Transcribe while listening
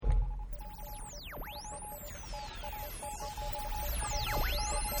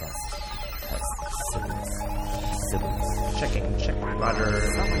Check. Roger.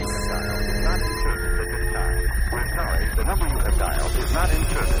 The number you have dialed is not in service at this time. We're sorry, the number you have dialed is not in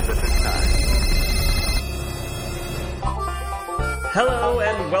service at this time. Hello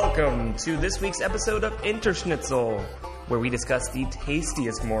and welcome to this week's episode of InterSchnitzel, where we discuss the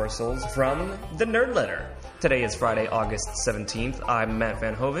tastiest morsels from the Nerd Letter. Today is Friday, August 17th. I'm Matt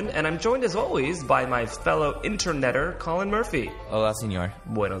Van Hoven, and I'm joined as always by my fellow internetter, Colin Murphy. Hola, senor.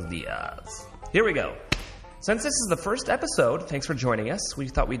 Buenos dias. Here we go. Since this is the first episode, thanks for joining us. We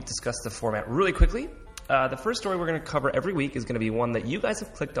thought we'd discuss the format really quickly. The first story we're going to cover every week is going to be one that you guys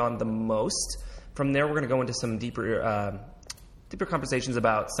have clicked on the most. From there, we're going to go into some deeper conversations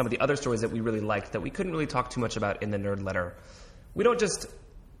about some of the other stories that we really liked that we couldn't really talk too much about in the Nerd Letter. We don't just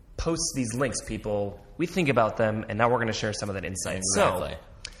post these links, people. We think about them, and now we're going to share some of that insight. Exactly. So,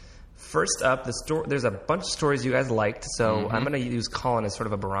 first up, there's a bunch of stories you guys liked, so I'm going to use Colin as sort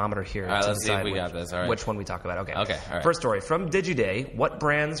of a barometer here All right, to let's see if decide we got this. All right. which one we talk about. Okay, all right. First story, from DigiDay, what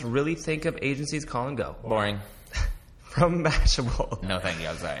brands really think of agencies? Colin, go. Boring. From Mashable. No, thank you.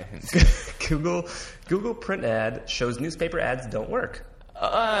 I'm sorry. Google print ad shows newspaper ads don't work.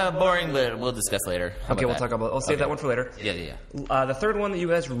 Boring, but we'll discuss later. Okay, we'll talk about. I'll save that one for later. Yeah. The third one that you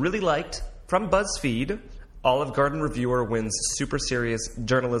guys really liked, from BuzzFeed, Olive Garden reviewer wins Super Serious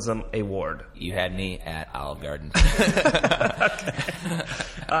Journalism Award. You had me at Olive Garden.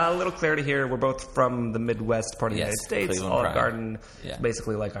 A little clarity here. We're both from the Midwest part of the United States. Cleveland Olive Pride. Garden, Yeah.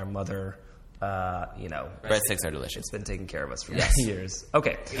 basically like our mother. Breadsticks are delicious. It's been taking care of us for Yes. many years.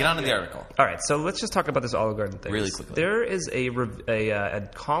 Okay. Get on to the article. All right, so let's just talk about this Olive Garden thing. Really quickly. There is a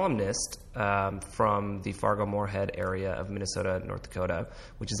columnist from the Fargo-Moorhead area of Minnesota, North Dakota,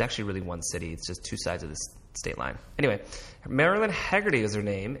 which is actually really one city. It's just two sides of the state line. Anyway, Marilyn Haggerty is her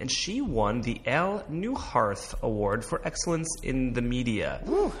name, and she won the Al Newharth Award for Excellence in the Media.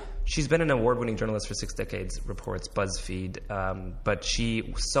 Woo. She's been an award-winning journalist for 6 decades, reports BuzzFeed, but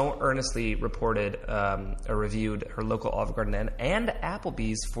she so earnestly reported or reviewed her local Olive Garden and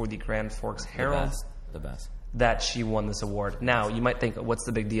Applebee's for the Grand Forks Herald The best. that she won this award. Now, you might think, what's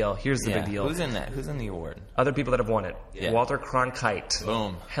the big deal? Here's the big deal. Who's in that? Who's in the award? Other people that have won it. Yeah. Walter Cronkite.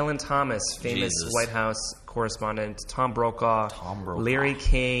 Boom. Helen Thomas, famous Jesus. White House correspondent. Tom Brokaw. Larry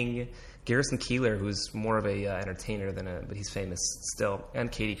King. Garrison Keillor, who's more of a entertainer but he's famous still,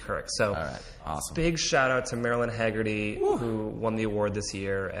 and Katie Couric. So, All right. Awesome. big shout out to Marilyn Haggerty, who won the award this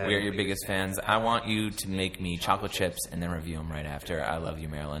year. And We are your biggest fans. I want you to make me chocolate chips and then review them right after. I love you,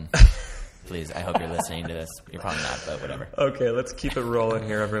 Marilyn. Please, I hope you're listening to this. You're probably not, but whatever. Okay, let's keep it rolling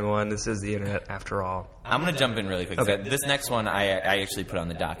here, everyone. This is the internet after all. I'm going to jump in really quick. Okay. This next one I actually put on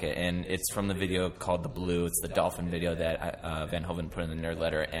the docket, and it's from the video called The Blue. It's the dolphin video that Van Hoven put in the Nerd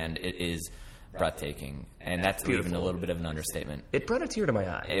Letter, and it is breathtaking. And that's even a little bit of an understatement. It brought a tear to my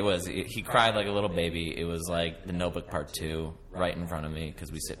eye. It was. He cried like a little baby. It was like The Notebook Part 2 right in front of me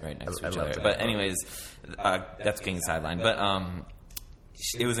because we sit right next to each other. that. But anyways, that's getting sidelined. But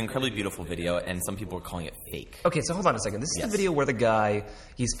it was an incredibly beautiful video, and some people were calling it fake. Okay, so hold on a second. This is the video where the guy,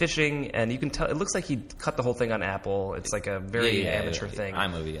 he's fishing, and you can tell, it looks like he cut the whole thing on Apple. It's like a very amateur thing.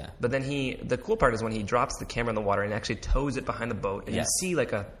 iMovie, yeah. But then the cool part is when he drops the camera in the water and actually tows it behind the boat, and you see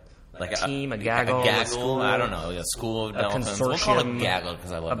like a team, a gaggle, a school, I don't know, a school of dolphins. consortium, We'll call it gaggle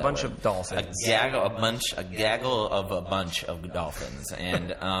because I love a that bunch word. of dolphins. A gaggle of a bunch of dolphins,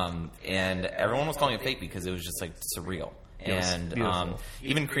 and everyone was calling it fake because it was just like surreal. And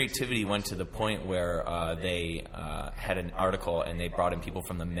even Creativity went to the point where they had an article and they brought in people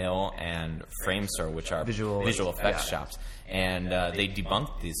from the Mill and Framestore, which are visual effects shops, and they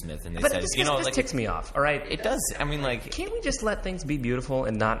debunked these myths. And they said, this ticks me off. All right, it does. I mean, like, can't we just let things be beautiful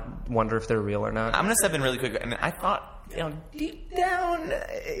and not wonder if they're real or not? I'm gonna step in really quick, and I thought, deep down,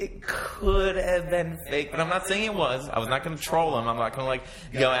 it could have been fake, but I'm not saying it was. I was not gonna troll him. I'm not gonna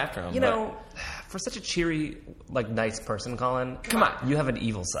go after him. For such a cheery, nice person, Colin, come on, you have an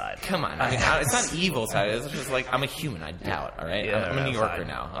evil side. Come on, I mean, it's not an evil side. It's just like I'm a human. I doubt. All right, I'm a New Yorker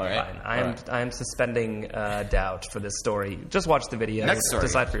now. All right, I'm suspending doubt for this story. Just watch the video. Next story.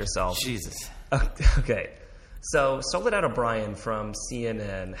 Decide for yourself. Jesus. Okay. So, Soledad O'Brien from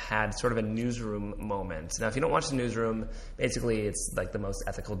CNN had sort of a newsroom moment. Now, if you don't watch the newsroom, basically it's like the most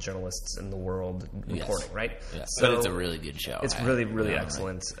ethical journalists in the world reporting, right? Yes. So, but it's a really good show. It's really, really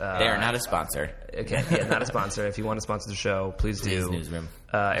excellent. They are not a sponsor. Okay, yeah, not a sponsor. If you want to sponsor the show, please do. Newsroom.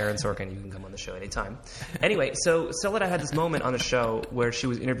 Aaron Sorkin, you can come on the show anytime. Anyway, so Soledad had this moment on the show where she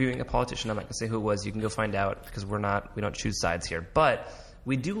was interviewing a politician. I'm not going to say who it was. You can go find out because we don't choose sides here. But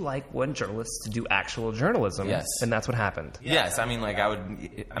we do like when journalists do actual journalism. Yes. And that's what happened. Yes. I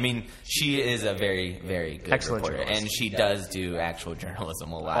mean, she is a very, very good excellent reporter. journalist. And she does do actual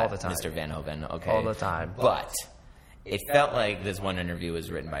journalism a lot. All the time. Mr. Van Hoven. Okay. All the time. But it felt like this one interview was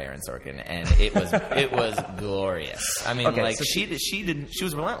written by Aaron Sorkin, and it was glorious. I mean, Okay, like so she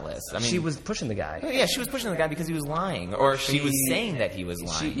was relentless. I mean, she was pushing the guy. Yeah, she was pushing the guy because he was lying, or she was saying that he was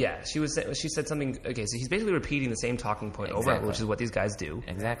lying. She said something. Okay, so he's basically repeating the same talking point over, which is what these guys do.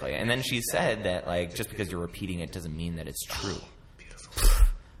 Exactly, and then she said that like just because you're repeating it doesn't mean that it's true. Beautiful.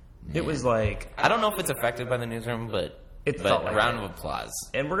 It was like, I don't know if it's affected by the newsroom, but felt like round of applause.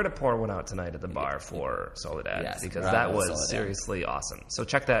 And we're going to pour one out tonight at the bar for Soledad, because that was seriously awesome. So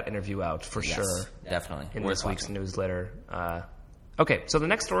check that interview out for sure. Definitely. In this week's newsletter. Okay, so the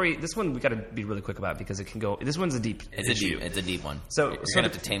next story, this one we got to be really quick about because it can go. This one's a deep issue. It's a deep one. So you're gonna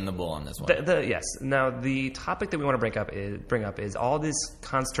have to tame the bull on this one. Yes. Now the topic that we want to bring up is all this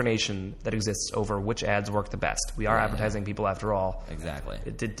consternation that exists over which ads work the best. We are advertising people after all. Exactly.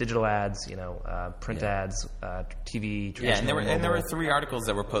 Digital ads, print ads, TV. Yeah, and there were 3 articles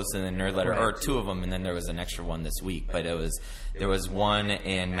that were posted in the Nerd Letter, or 2 of them, and then there was an extra one this week. But there was one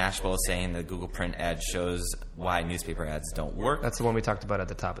in Mashable saying that Google Print ad shows why newspaper ads don't work. That's the one we talked about at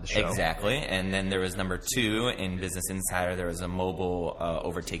the top of the show. Exactly. And then there was number 2 in Business Insider. There was a mobile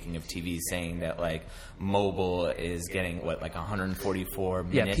overtaking of TV saying that like mobile is getting like 144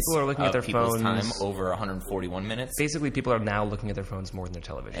 minutes. Yeah, people are looking at their phones time over 141 minutes. Basically, people are now looking at their phones more than their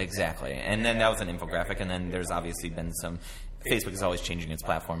television. Exactly. And then that was an infographic. And then there's obviously been some. Facebook is always changing its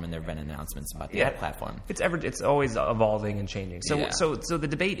platform, and there have been announcements about that platform. It's always evolving and changing. So the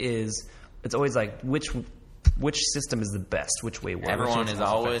debate is, it's always like which system is the best, which way works. Everyone is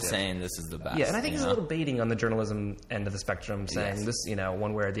always saying this is the best. Yeah, and I think there's a little baiting on the journalism end of the spectrum, saying this,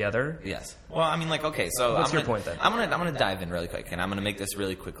 one way or the other. Yes. Well, I mean, like, okay, so what's your point then? I'm gonna dive in really quick, and I'm gonna make this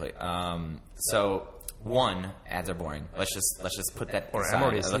really quickly. So. 1, ads are boring. Let's just put that aside. I'm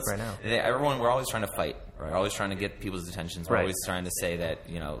already asleep right now. We're always trying to fight. We're always trying to get people's attentions. We're always trying to say that,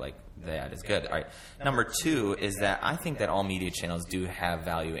 like, the ad is good. All right. Number 2 is that I think that all media channels do have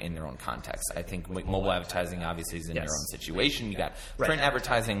value in their own context. I think mobile advertising obviously is in their own situation. You got print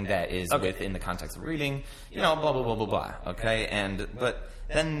advertising that is within the context of reading, blah, blah, blah, blah, blah. Okay? But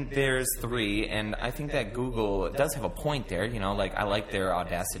then there's 3, and I think that Google does have a point there. Like I like their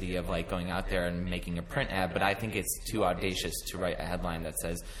audacity of like going out there and making a print ad, but I think it's too audacious to write a headline that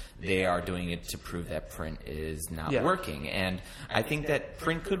says they are doing it to prove that print is not working. And I think that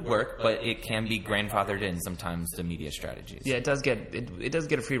print could work, but it can be grandfathered in sometimes to media strategies. Yeah, it does get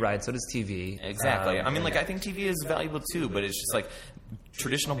a free ride. So does TV. Exactly. I mean, like I think TV is valuable too, but it's just like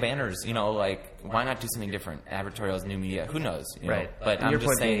traditional banners. Like why not do something different? Advertorials, new media. Who knows? Right. But I'm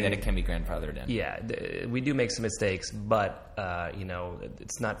just saying that it can be grandfathered in. Yeah, we do make some mistakes, but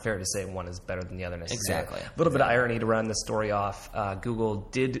it's not fair to say one is better than the other necessarily. Exactly. A little bit of irony to run the story off. Google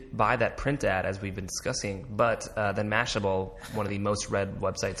did buy that print ad, as we've been discussing, but then Mashable, one of the most read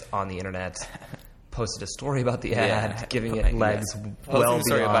websites on the internet, posted a story about the ad, giving it legs well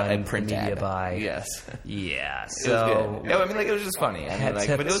beyond print media ad. buy. Yes. Yeah. So it was just funny. But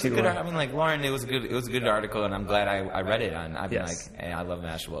it was a good. Lauren, it was a good article, and I'm glad I read it. I've been hey, I love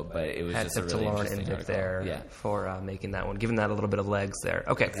Mashable, but it was just a really interesting article. There for making that one, giving that a little bit of legs there.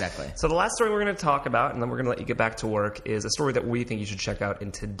 Okay, exactly. So the last story we're going to talk about, and then we're going to let you get back to work, is a story that we think you should check out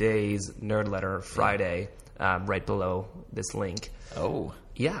in today's Nerd Letter Friday, right below this link. Oh.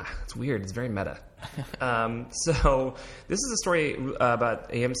 Yeah, it's weird. It's very meta. So this is a story about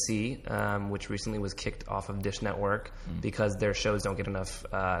AMC, which recently was kicked off of Dish Network because their shows don't get enough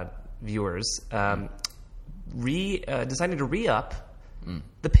viewers. Decided to re-up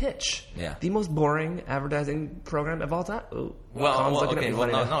The Pitch. Yeah. The most boring advertising program of all time. Ooh, we'll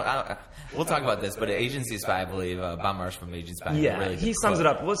talk about this, but Agency Spy, I believe, Bob Marsh from Agency Spy. Yeah, he sums it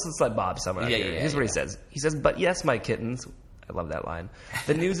up. Let's let Bob sum it up. Here's what he says. He says, "But yes, my kittens." I love that line.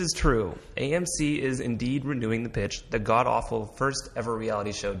 "The news is true. AMC is indeed renewing The Pitch, the god-awful first-ever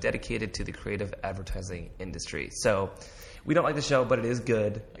reality show dedicated to the creative advertising industry." So, we don't like the show, but it is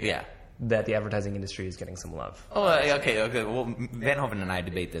good. Yeah. That the advertising industry is getting some love. Oh, okay. Well, Van Hoven and I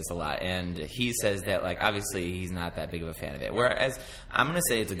debate this a lot, and he says that, like, obviously he's not that big of a fan of it. Whereas I'm going to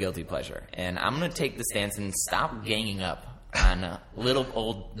say it's a guilty pleasure, and I'm going to take the stance and stop ganging up on little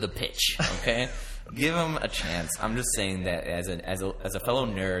old The Pitch. Okay. Give him a chance. I'm just saying that as a fellow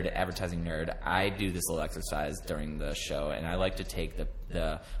nerd, advertising nerd, I do this little exercise during the show, and I like to take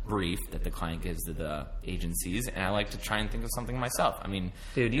the brief that the client gives to the agencies, and I like to try and think of something myself. I mean,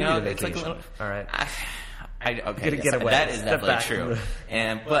 dude, you need a vacation. All right. Get away. That is definitely true.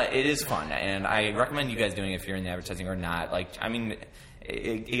 But it is fun, and I recommend you guys doing it if you're in the advertising or not. Like, I mean,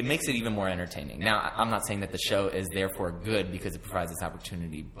 it makes it even more entertaining. Now, I'm not saying that the show is therefore good because it provides this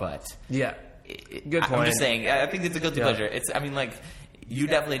opportunity, but yeah. Good point. I'm just saying, I think it's a guilty pleasure. You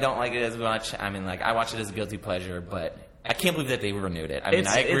definitely don't like it as much. I mean, like, I watch it as a guilty pleasure, but I can't believe that they renewed it. I mean,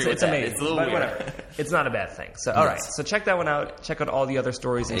 I agree with that. Amazing. It's a little but weird. Whatever. It's not a bad thing. So, all right. So check that one out. Check out all the other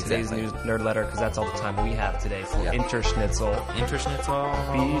stories in today's news nerd letter, because that's all the time we have today for InterSchnitzel.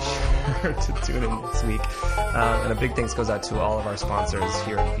 InterSchnitzel. Be sure to tune in this week. And a big thanks goes out to all of our sponsors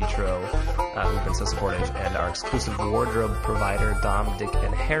here at Vitro, who've been so supportive, and our exclusive wardrobe provider, Dom, Dick,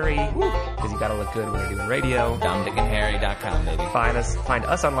 and Harry, because you got to look good when you're doing radio. DomDickandHarry.com, baby. Find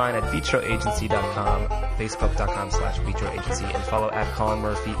us online at VitroAgency.com, Facebook.com/VitroAgency, and follow at Colin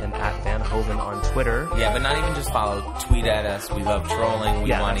Murphy and at Van Hoven on Twitter. Yeah, but not even just follow. Tweet at us. We love trolling. We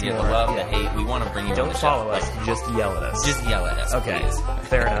want to get the love, the hate. We want to bring you on the show. Don't follow us. Just yell at us. Just yell at us, okay, please.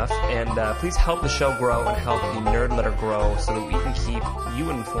 Fair enough. And please help the show grow and help the Nerd Letter grow so that we can keep you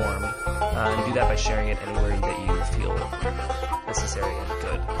informed. And do that by sharing it anywhere that you feel necessary and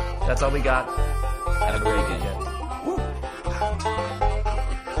good. That's all we got. Have a great weekend.